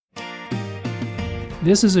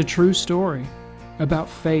This is a true story about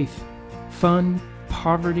faith, fun,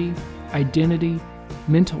 poverty, identity,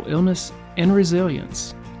 mental illness, and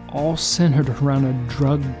resilience, all centered around a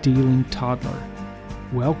drug-dealing toddler.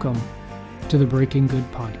 Welcome to the Breaking Good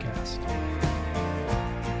podcast.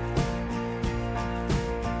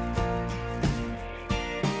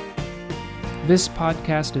 This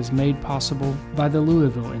podcast is made possible by the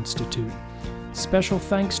Louisville Institute. Special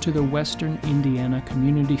thanks to the Western Indiana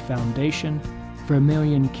Community Foundation,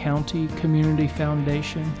 Vermilion County Community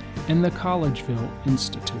Foundation, and the Collegeville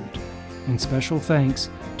Institute. And special thanks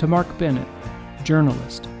to Mark Bennett,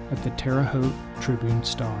 journalist at the Terre Haute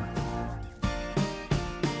Tribune-Star.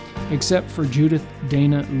 Except for Judith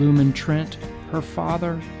Dana Lumen Trent, her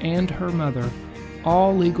father and her mother,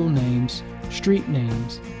 all legal names, street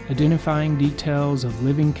names, identifying details of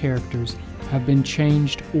living characters have been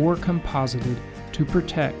changed or composited to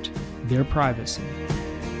protect their privacy.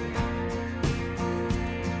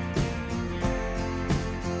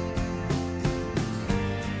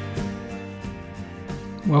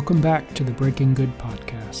 Welcome back to the Breaking Good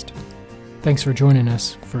podcast. Thanks for joining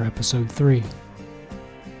us for episode 3.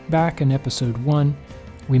 Back in episode 1,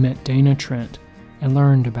 we met Dana Trent and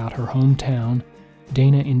learned about her hometown,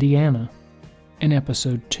 Dana, Indiana. In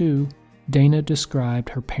episode 2, Dana described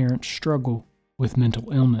her parents' struggle with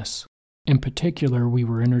mental illness. In particular, we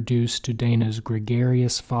were introduced to Dana's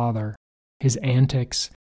gregarious father, his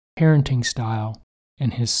antics, parenting style,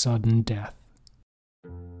 and his sudden death.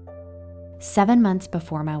 7 months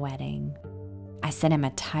before my wedding, I sent him a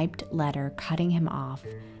typed letter cutting him off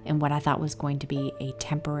in what I thought was going to be a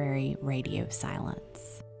temporary radio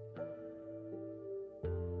silence.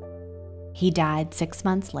 He died 6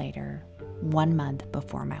 months later, 1 month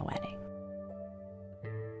before my wedding.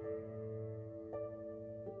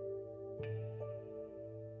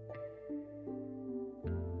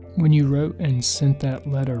 When you wrote and sent that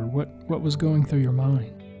letter, what was going through your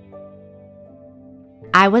mind?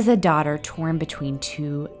 I was a daughter torn between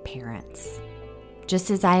two parents,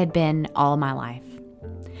 just as I had been all my life.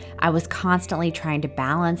 I was constantly trying to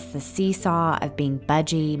balance the seesaw of being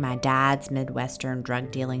Budgie, my dad's Midwestern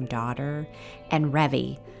drug-dealing daughter, and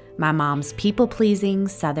Revy, my mom's people-pleasing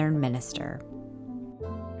Southern minister.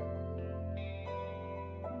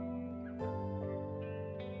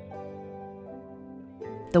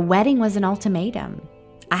 The wedding was an ultimatum.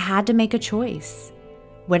 I had to make a choice.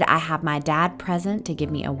 Would I have my dad present to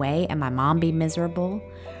give me away and my mom be miserable?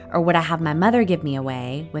 Or would I have my mother give me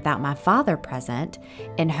away without my father present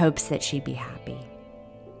in hopes that she'd be happy?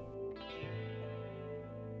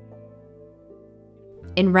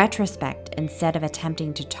 In retrospect, instead of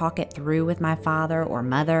attempting to talk it through with my father or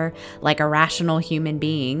mother like a rational human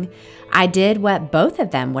being, I did what both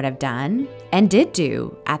of them would have done and did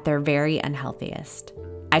do at their very unhealthiest.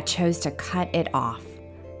 I chose to cut it off,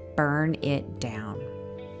 burn it down.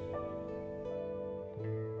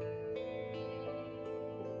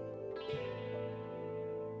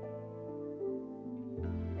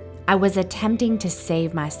 I was attempting to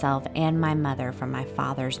save myself and my mother from my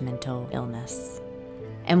father's mental illness.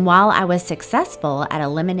 And while I was successful at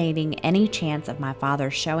eliminating any chance of my father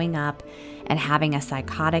showing up and having a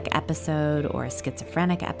psychotic episode or a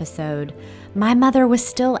schizophrenic episode, my mother was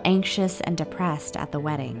still anxious and depressed at the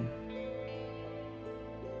wedding.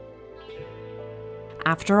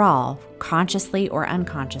 After all, consciously or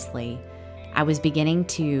unconsciously, I was beginning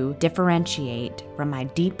to differentiate from my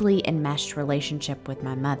deeply enmeshed relationship with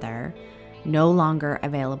my mother, no longer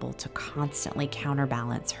available to constantly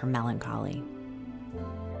counterbalance her melancholy.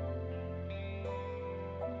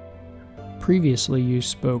 Previously, you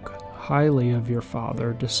spoke highly of your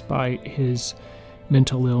father despite his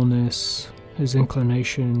mental illness, his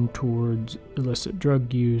inclination towards illicit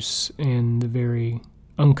drug use, and the very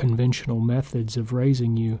unconventional methods of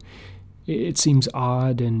raising you. It seems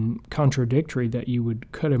odd and contradictory that you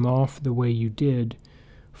would cut him off the way you did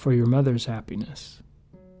for your mother's happiness.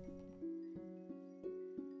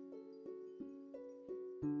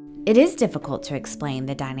 It is difficult to explain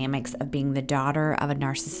the dynamics of being the daughter of a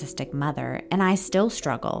narcissistic mother, and I still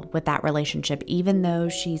struggle with that relationship even though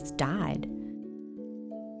she's died.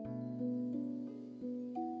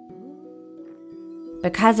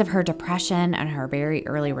 Because of her depression and her very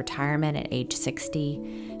early retirement at age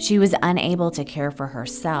 60, she was unable to care for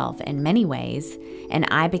herself in many ways, and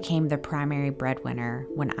I became the primary breadwinner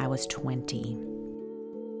when I was 20.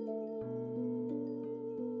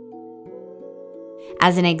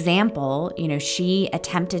 As an example, she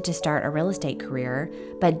attempted to start a real estate career,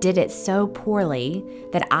 but did it so poorly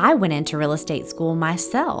that I went into real estate school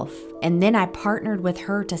myself, and then I partnered with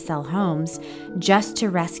her to sell homes just to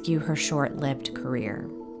rescue her short-lived career.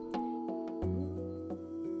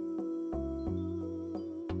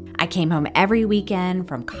 came home every weekend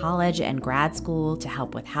from college and grad school to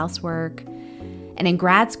help with housework. And in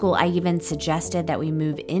grad school, I even suggested that we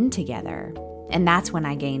move in together. And that's when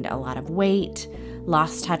I gained a lot of weight,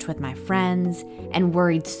 lost touch with my friends, and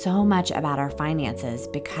worried so much about our finances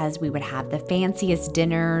because we would have the fanciest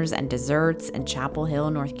dinners and desserts in Chapel Hill,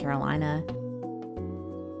 North Carolina.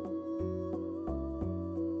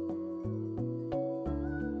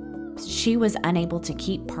 She was unable to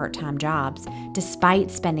keep part-time jobs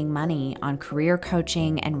despite spending money on career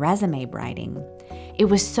coaching and resume writing. It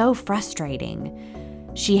was so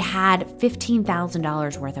frustrating. She had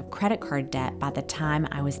 $15,000 worth of credit card debt by the time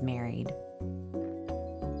I was married.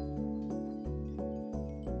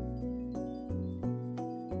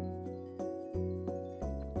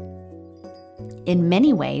 In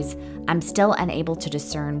many ways, I'm still unable to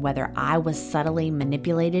discern whether I was subtly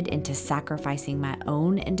manipulated into sacrificing my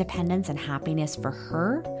own independence and happiness for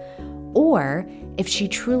her, or if she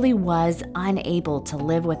truly was unable to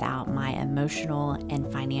live without my emotional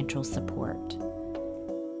and financial support.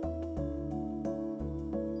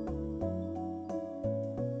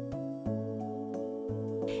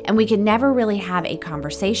 And we could never really have a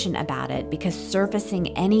conversation about it because surfacing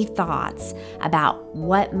any thoughts about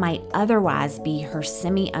what might otherwise be her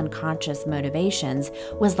semi-unconscious motivations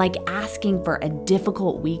was like asking for a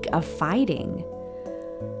difficult week of fighting.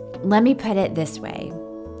 Let me put it this way.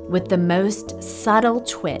 With the most subtle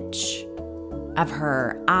twitch of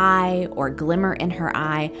her eye or glimmer in her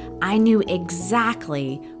eye, I knew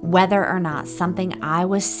exactly whether or not something I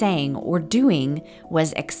was saying or doing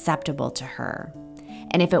was acceptable to her.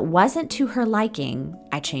 And if it wasn't to her liking,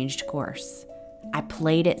 I changed course. I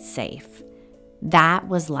played it safe. That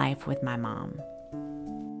was life with my mom.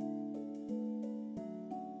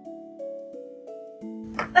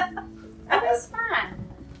 That was fun.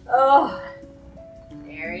 Oh,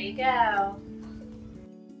 there you go.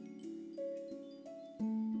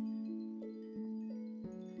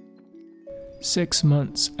 "6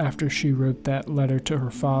 months after she wrote that letter to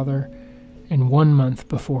her father, and 1 month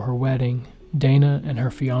before her wedding, Dana and her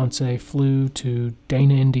fiancé flew to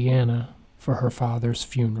Dana, Indiana for her father's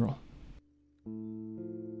funeral.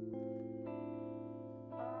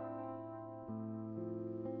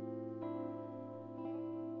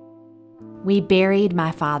 We buried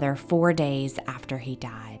my father 4 days after he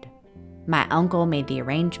died. My uncle made the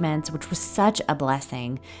arrangements, which was such a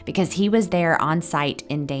blessing because he was there on site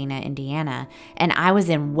in Dana, Indiana, and I was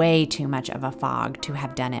in way too much of a fog to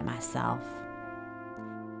have done it myself.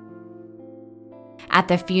 At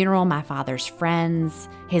the funeral, my father's friends,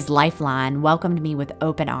 his lifeline, welcomed me with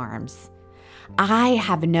open arms. I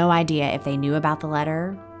have no idea if they knew about the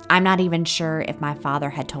letter. I'm not even sure if my father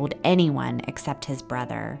had told anyone except his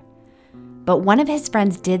brother. But one of his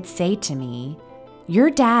friends did say to me, "Your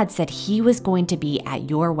dad said he was going to be at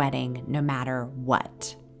your wedding no matter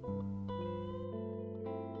what."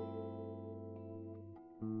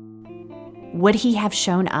 Would he have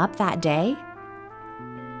shown up that day?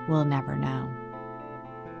 We'll never know.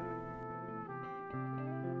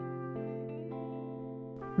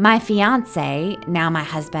 My fiance, now my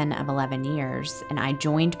husband of 11 years, and I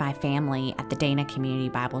joined my family at the Dana Community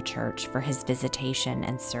Bible Church for his visitation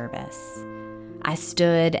and service. I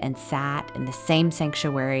stood and sat in the same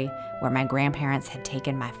sanctuary where my grandparents had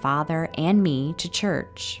taken my father and me to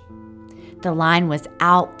church. The line was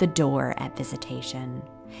out the door at visitation.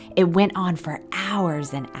 It went on for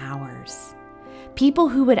hours and hours. People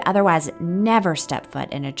who would otherwise never step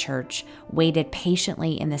foot in a church waited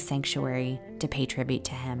patiently in the sanctuary to pay tribute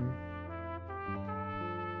to him.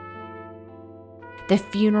 The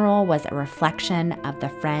funeral was a reflection of the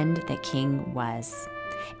friend that King was.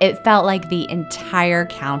 It felt like the entire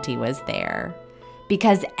county was there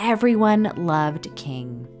because everyone loved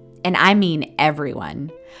King. And I mean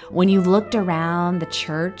everyone. When you looked around the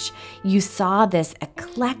church, you saw this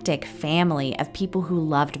eclectic family of people who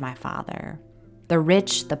loved my father. The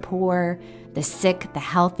rich, the poor, the sick, the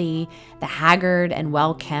healthy, the haggard and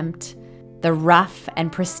well-kempt, the rough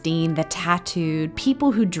and pristine, the tattooed,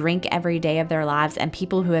 people who drink every day of their lives and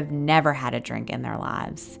people who have never had a drink in their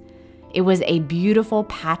lives. It was a beautiful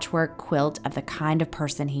patchwork quilt of the kind of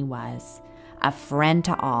person he was, a friend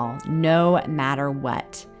to all, no matter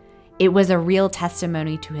what. It was a real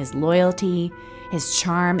testimony to his loyalty, his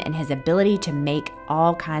charm, and his ability to make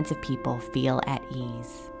all kinds of people feel at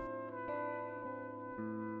ease.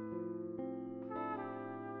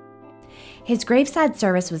 His graveside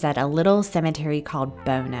service was at a little cemetery called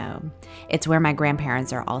Bono. It's where my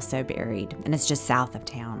grandparents are also buried, and it's just south of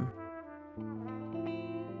town.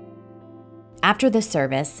 After the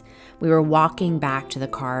service, we were walking back to the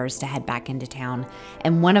cars to head back into town,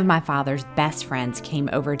 and one of my father's best friends came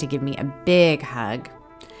over to give me a big hug.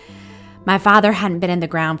 My father hadn't been in the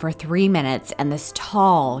ground for 3 minutes, and this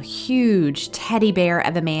tall, huge teddy bear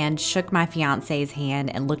of a man shook my fiance's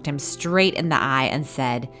hand and looked him straight in the eye and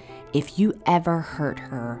said, "If you ever hurt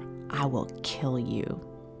her, I will kill you."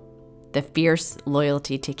 The fierce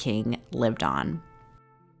loyalty to King lived on.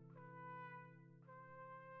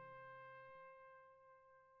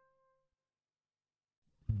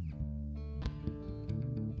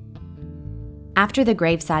 After the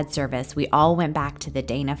graveside service, we all went back to the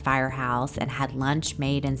Dana firehouse and had lunch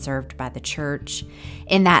made and served by the church,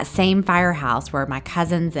 in that same firehouse where my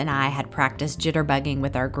cousins and I had practiced jitterbugging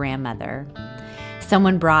with our grandmother.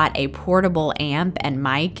 Someone brought a portable amp and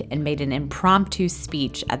mic and made an impromptu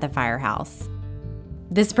speech at the firehouse.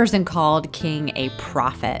 This person called King a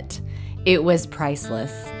prophet. It was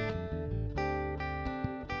priceless.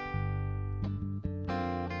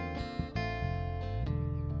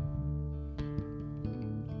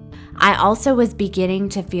 I also was beginning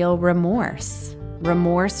to feel remorse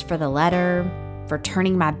for the letter, for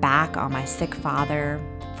turning my back on my sick father,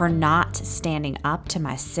 for not standing up to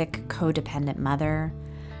my sick codependent mother,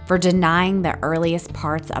 for denying the earliest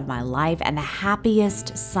parts of my life and the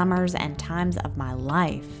happiest summers and times of my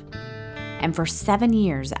life. And for 7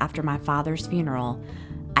 years after my father's funeral,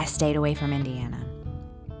 I stayed away from Indiana.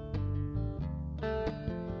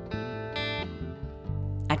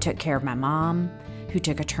 I took care of my mom, who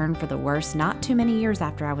took a turn for the worse not too many years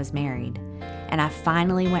after I was married, and I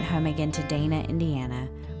finally went home again to Dana, Indiana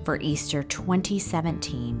for Easter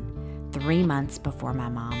 2017, 3 months before my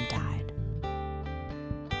mom died.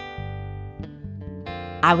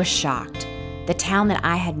 I was shocked. The town that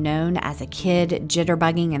I had known as a kid,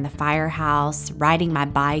 jitterbugging in the firehouse, riding my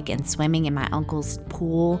bike, and swimming in my uncle's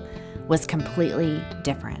pool, was completely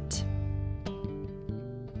different.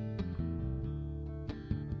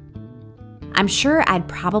 I'm sure I'd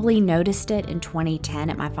probably noticed it in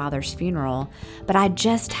 2010 at my father's funeral, but I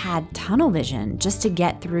just had tunnel vision just to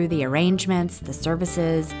get through the arrangements, the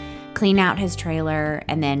services, clean out his trailer,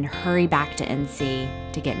 and then hurry back to NC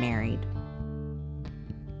to get married.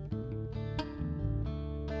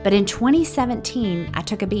 But in 2017, I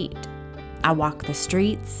took a beat. I walked the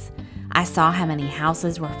streets. I saw how many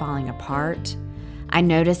houses were falling apart. I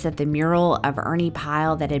noticed that the mural of Ernie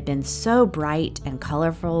Pyle that had been so bright and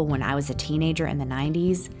colorful when I was a teenager in the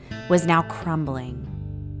 90s was now crumbling.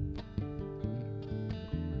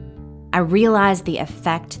 I realized the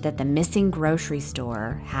effect that the missing grocery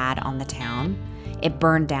store had on the town. It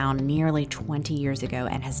burned down nearly 20 years ago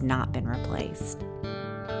and has not been replaced.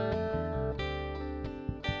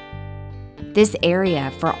 This area,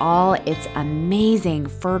 for all its amazing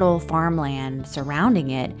fertile farmland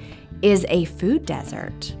surrounding it, is a food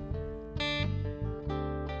desert.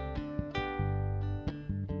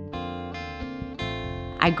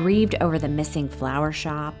 I grieved over the missing flower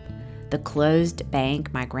shop, the closed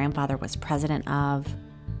bank my grandfather was president of,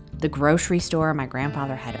 the grocery store my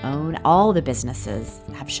grandfather had owned. All the businesses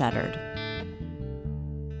have shuttered.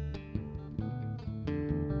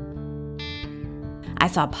 I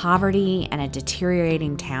saw poverty and a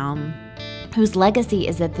deteriorating town whose legacy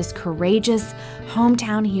is that this courageous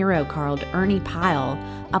hometown hero called Ernie Pyle,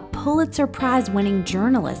 a Pulitzer Prize-winning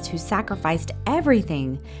journalist who sacrificed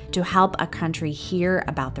everything to help a country hear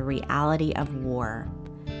about the reality of war.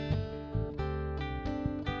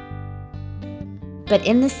 But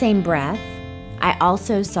in the same breath, I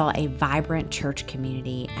also saw a vibrant church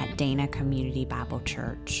community at Dana Community Bible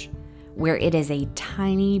Church, where it is a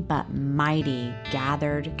tiny but mighty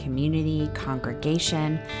gathered community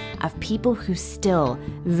congregation of people who still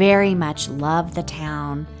very much love the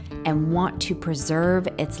town and want to preserve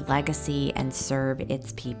its legacy and serve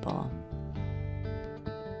its people.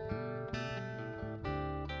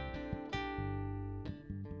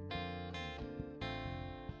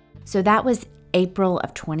 So that was April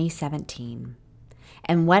of 2017.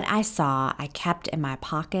 And what I saw, I kept in my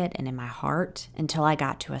pocket and in my heart until I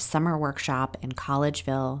got to a summer workshop in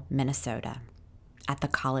Collegeville, Minnesota, at the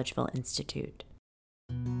Collegeville Institute.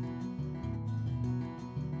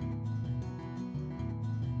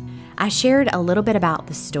 I shared a little bit about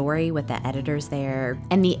the story with the editors there,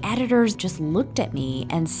 and the editors just looked at me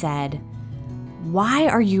and said, "Why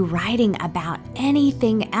are you writing about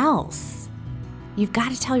anything else? You've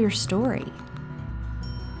got to tell your story."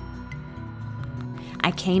 I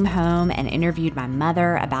came home and interviewed my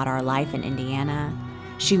mother about our life in Indiana.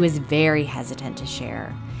 She was very hesitant to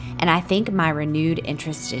share, and I think my renewed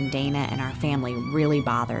interest in Dana and our family really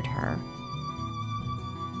bothered her.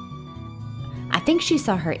 I think she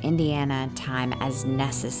saw her Indiana time as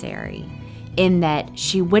necessary, in that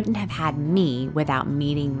she wouldn't have had me without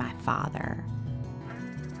meeting my father.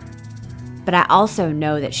 But I also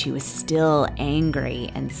know that she was still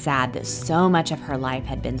angry and sad that so much of her life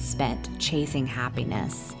had been spent chasing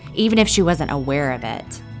happiness, even if she wasn't aware of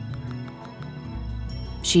it.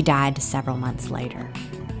 She died several months later.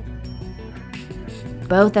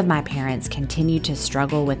 Both of my parents continued to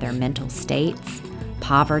struggle with their mental states,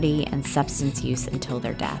 poverty, and substance use until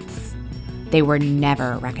their deaths. They were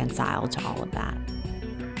never reconciled to all of that.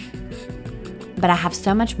 But I have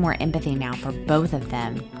so much more empathy now for both of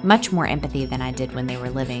them, much more empathy than I did when they were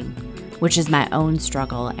living, which is my own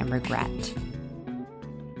struggle and regret.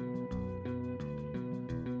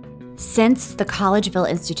 Since the Collegeville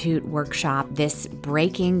Institute workshop, this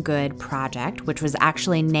Breaking Good project, which was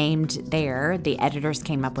actually named there, the editors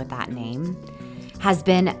came up with that name, has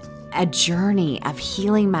been a journey of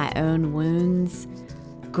healing my own wounds,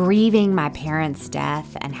 grieving my parents'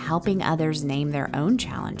 death, and helping others name their own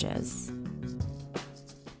challenges.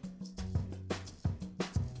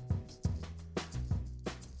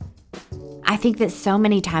 I think that so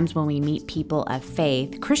many times when we meet people of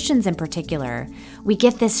faith, Christians in particular, we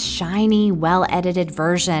get this shiny, well-edited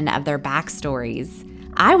version of their backstories.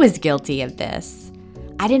 I was guilty of this.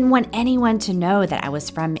 I didn't want anyone to know that I was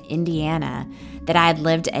from Indiana, that I had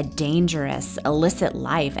lived a dangerous, illicit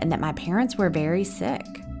life, and that my parents were very sick.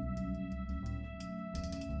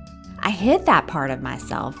 I hid that part of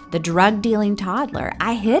myself, the drug-dealing toddler.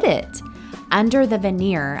 I hid it under the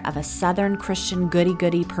veneer of a Southern Christian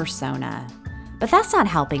goody-goody persona. But that's not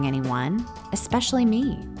helping anyone, especially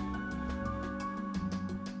me.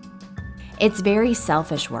 It's very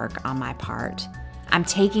selfish work on my part. I'm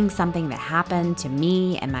taking something that happened to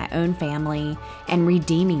me and my own family and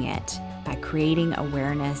redeeming it by creating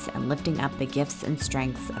awareness and lifting up the gifts and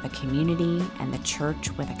strengths of a community and the church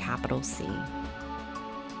with a capital C.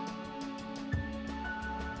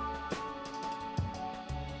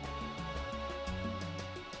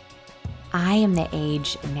 I am the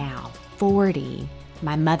age now, 40,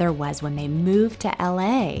 my mother was when they moved to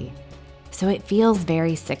LA, so it feels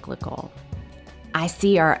very cyclical. I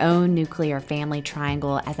see our own nuclear family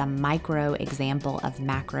triangle as a micro example of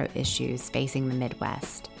macro issues facing the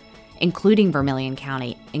Midwest, including Vermilion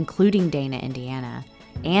County, including Dana, Indiana,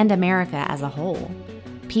 and America as a whole.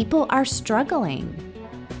 People are struggling.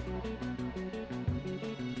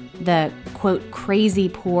 The, quote, crazy,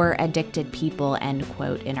 poor, addicted people, end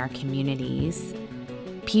quote, in our communities.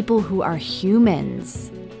 People who are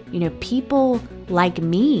humans, people like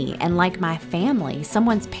me and like my family,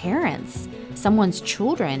 someone's parents, someone's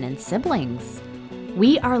children and siblings.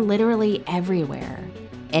 We are literally everywhere,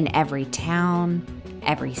 in every town,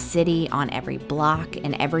 every city, on every block,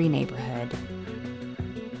 in every neighborhood.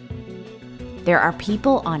 There are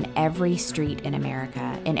people on every street in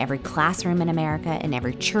America, in every classroom in America, in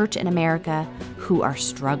every church in America who are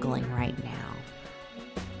struggling right now.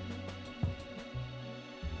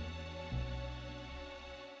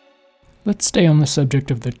 Let's stay on the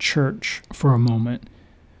subject of the church for a moment.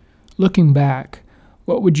 Looking back,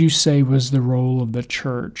 what would you say was the role of the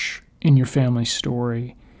church in your family's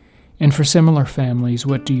story? And for similar families,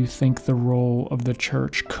 what do you think the role of the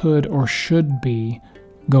church could or should be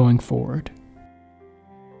going forward?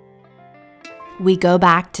 We go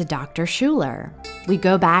back to Dr. Schuler. We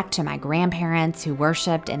go back to my grandparents who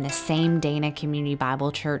worshiped in the same Dana Community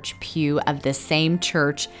Bible Church pew of the same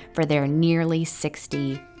church for their nearly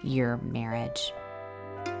 60-year marriage.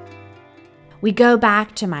 We go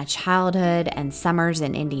back to my childhood and summers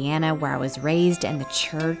in Indiana where I was raised in the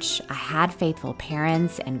church. I had faithful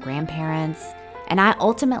parents and grandparents, and I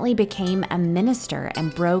ultimately became a minister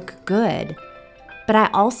and broke good. But I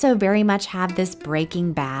also very much have this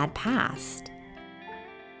breaking bad past.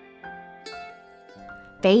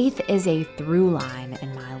 Faith is a through line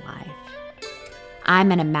in my life.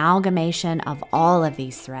 I'm an amalgamation of all of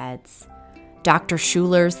these threads. Dr.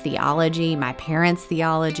 Schuler's theology, my parents'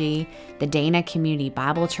 theology, the Dana Community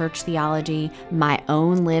Bible Church theology, my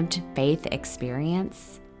own lived faith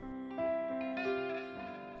experience.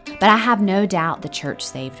 But I have no doubt the church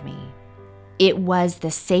saved me. It was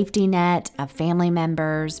the safety net of family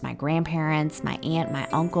members, my grandparents, my aunt, my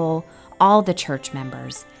uncle, all the church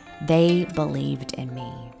members. They believed in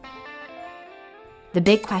me. The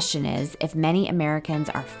big question is, if many Americans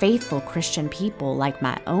are faithful Christian people like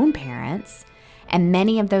my own parents, and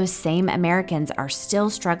many of those same Americans are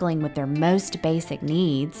still struggling with their most basic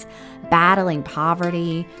needs, battling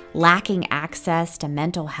poverty, lacking access to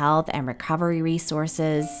mental health and recovery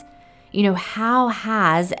resources, How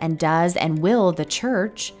has and does and will the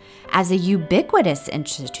church, as a ubiquitous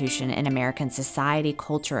institution in American society,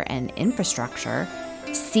 culture, and infrastructure,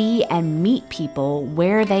 see and meet people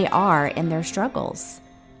where they are in their struggles?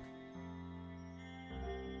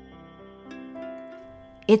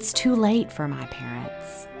 It's too late for my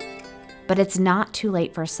parents, but it's not too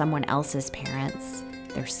late for someone else's parents,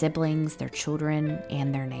 their siblings, their children,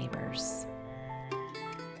 and their neighbors.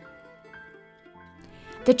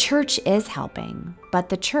 The church is helping, but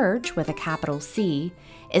the church, with a capital C,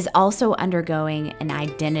 is also undergoing an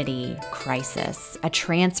identity crisis, a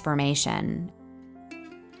transformation.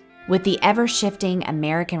 With the ever-shifting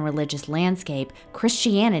American religious landscape,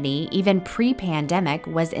 Christianity, even pre-pandemic,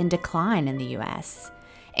 was in decline in the U.S.,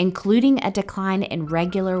 including a decline in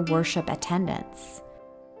regular worship attendance.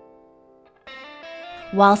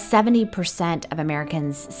 While 70% of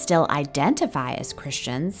Americans still identify as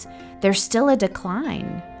Christians, there's still a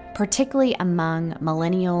decline, particularly among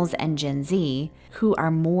millennials and Gen Z, who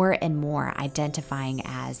are more and more identifying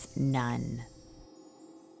as none.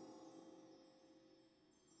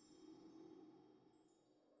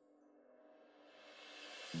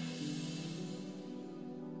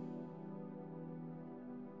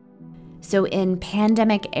 So in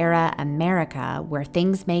pandemic-era America, where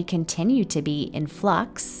things may continue to be in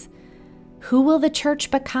flux, who will the church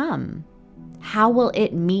become? How will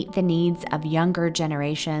it meet the needs of younger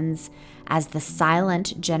generations as the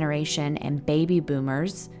silent generation and baby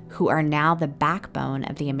boomers, who are now the backbone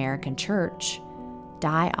of the American church,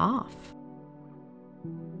 die off?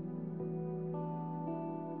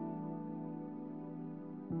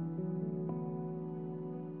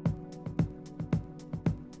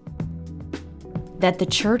 That the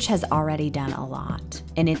church has already done a lot,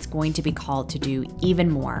 and it's going to be called to do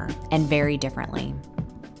even more and very differently.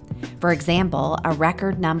 For example, a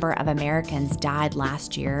record number of Americans died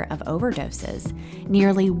last year of overdoses.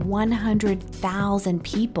 Nearly 100,000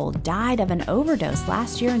 people died of an overdose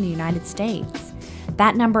last year in the United States.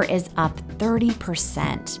 That number is up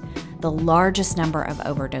 30%, the largest number of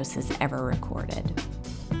overdoses ever recorded.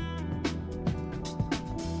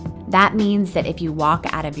 That means that if you walk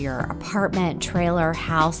out of your apartment, trailer,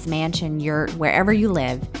 house, mansion, yurt, wherever you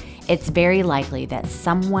live, it's very likely that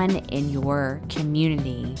someone in your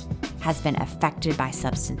community has been affected by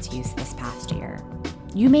substance use this past year.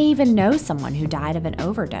 You may even know someone who died of an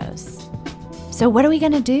overdose. So what are we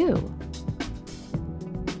going to do?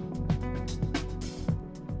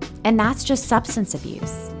 And that's just substance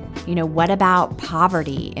abuse. What about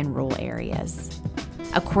poverty in rural areas?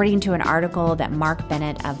 According to an article that Mark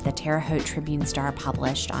Bennett of the Terre Haute Tribune-Star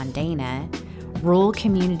published on Dana, rural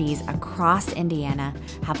communities across Indiana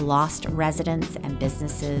have lost residents and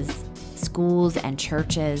businesses, schools and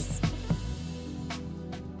churches.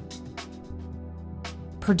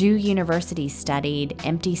 Purdue University studied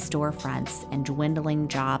empty storefronts and dwindling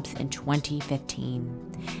jobs in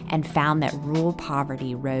 2015 and found that rural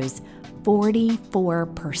poverty rose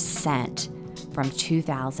 44% from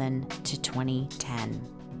 2000 to 2010.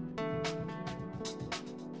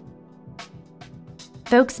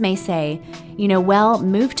 Folks may say,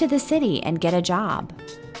 move to the city and get a job.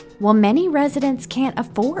 Well, many residents can't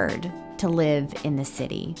afford to live in the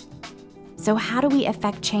city. So how do we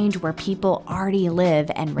affect change where people already live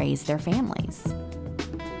and raise their families?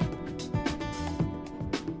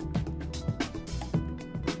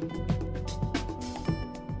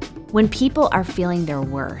 When people are feeling their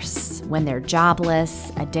worst, when they're jobless,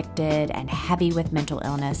 addicted, and heavy with mental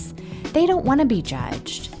illness, they don't want to be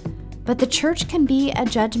judged. But the church can be a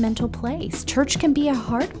judgmental place. Church can be a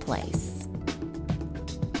hard place.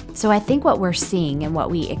 So I think what we're seeing and what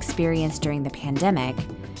we experienced during the pandemic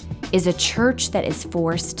is a church that is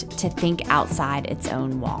forced to think outside its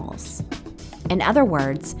own walls. In other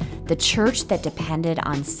words, the church that depended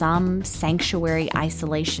on some sanctuary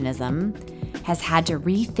isolationism has had to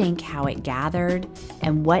rethink how it gathered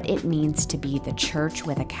and what it means to be the church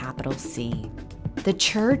with a capital C. The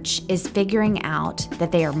church is figuring out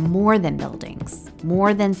that they are more than buildings,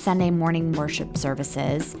 more than Sunday morning worship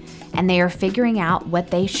services, and they are figuring out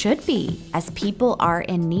what they should be as people are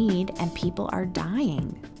in need and people are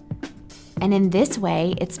dying. And in this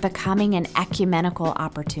way, it's becoming an ecumenical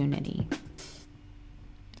opportunity.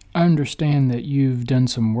 I understand that you've done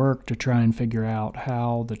some work to try and figure out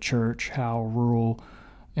how the church, how rural,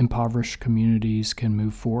 impoverished communities can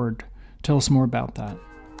move forward. Tell us more about that.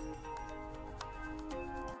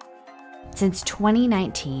 Since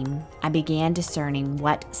 2019, I began discerning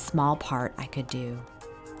what small part I could do.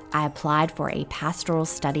 I applied for a pastoral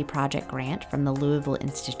study project grant from the Louisville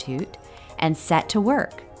Institute and set to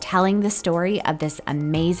work telling the story of this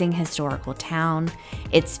amazing historical town,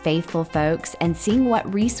 its faithful folks, and seeing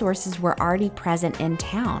what resources were already present in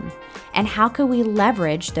town, and how could we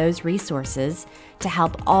leverage those resources to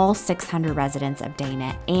help all 600 residents of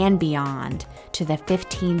Dana and beyond to the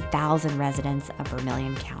 15,000 residents of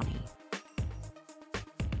Vermilion County.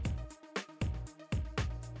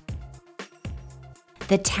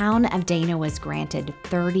 The town of Dana was granted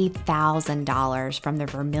 $30,000 from the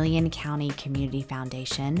Vermilion County Community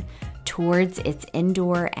Foundation towards its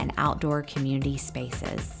indoor and outdoor community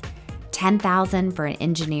spaces, $10,000 for an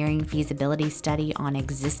engineering feasibility study on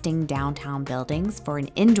existing downtown buildings for an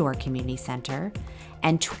indoor community center,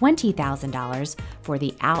 and $20,000 for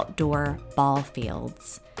the outdoor ball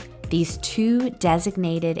fields. These two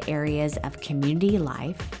designated areas of community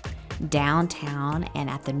life, downtown and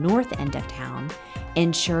at the north end of town,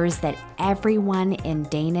 ensures that everyone in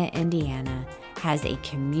Dana, Indiana has a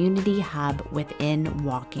community hub within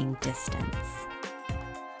walking distance.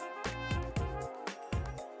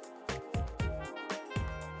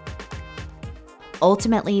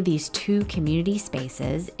 Ultimately, these two community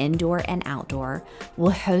spaces, indoor and outdoor,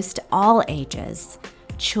 will host all ages,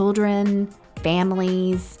 children,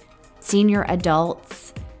 families, senior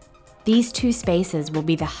adults. These two spaces will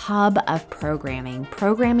be the hub of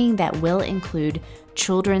programming that will include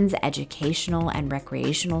children's educational and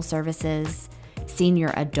recreational services,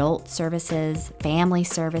 senior adult services, family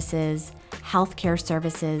services, healthcare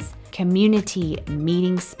services, community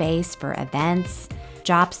meeting space for events,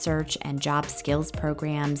 job search and job skills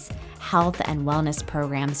programs, health and wellness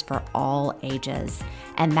programs for all ages.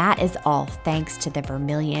 And that is all thanks to the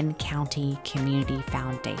Vermilion County Community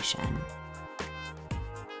Foundation.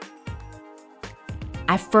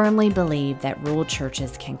 I firmly believe that rural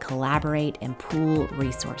churches can collaborate and pool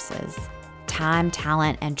resources, time,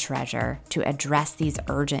 talent, and treasure to address these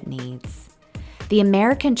urgent needs. The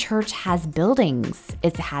American church has buildings,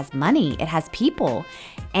 it has money, it has people,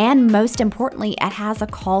 and most importantly, it has a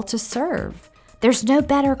call to serve. There's no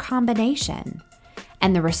better combination.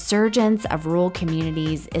 And the resurgence of rural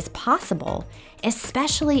communities is possible,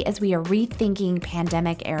 especially as we are rethinking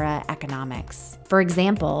pandemic-era economics. For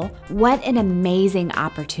example, what an amazing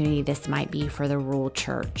opportunity this might be for the rural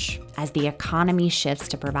church as the economy shifts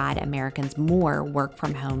to provide Americans more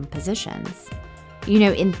work-from-home positions. You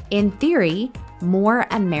know, in theory, more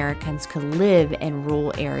Americans could live in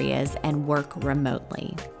rural areas and work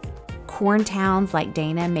remotely. Corn towns like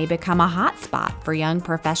Dana may become a hotspot for young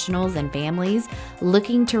professionals and families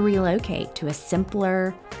looking to relocate to a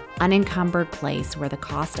simpler, unencumbered place where the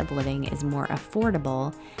cost of living is more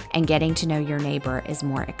affordable and getting to know your neighbor is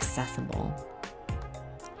more accessible.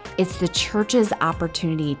 It's the church's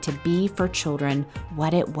opportunity to be for children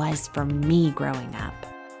what it was for me growing up.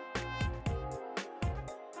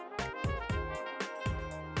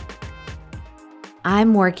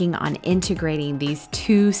 I'm working on integrating these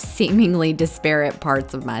two seemingly disparate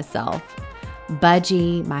parts of myself.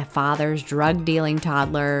 Budgie, my father's drug-dealing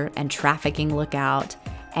toddler and trafficking lookout,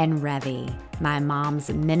 and Revi, my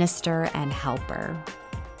mom's minister and helper.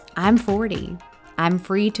 I'm 40. I'm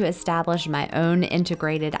free to establish my own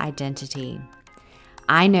integrated identity.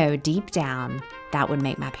 I know deep down that would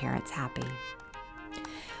make my parents happy.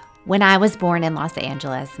 When I was born in Los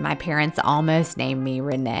Angeles, my parents almost named me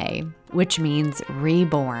Renee, which means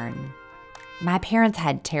reborn. My parents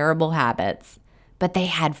had terrible habits, but they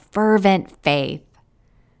had fervent faith.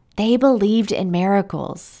 They believed in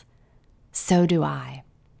miracles. So do I.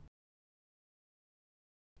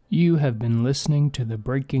 You have been listening to the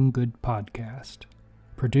Breaking Good podcast,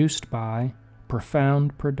 produced by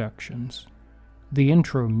Profound Productions. The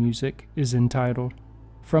intro music is entitled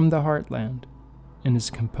From the Heartland and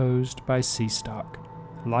is composed by Seastock,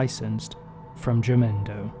 licensed from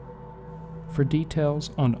Jamendo. For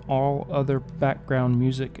details on all other background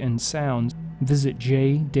music and sounds, visit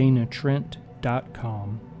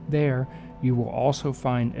jdanatrent.com. There, you will also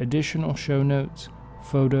find additional show notes,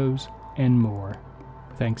 photos, and more.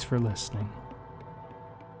 Thanks for listening.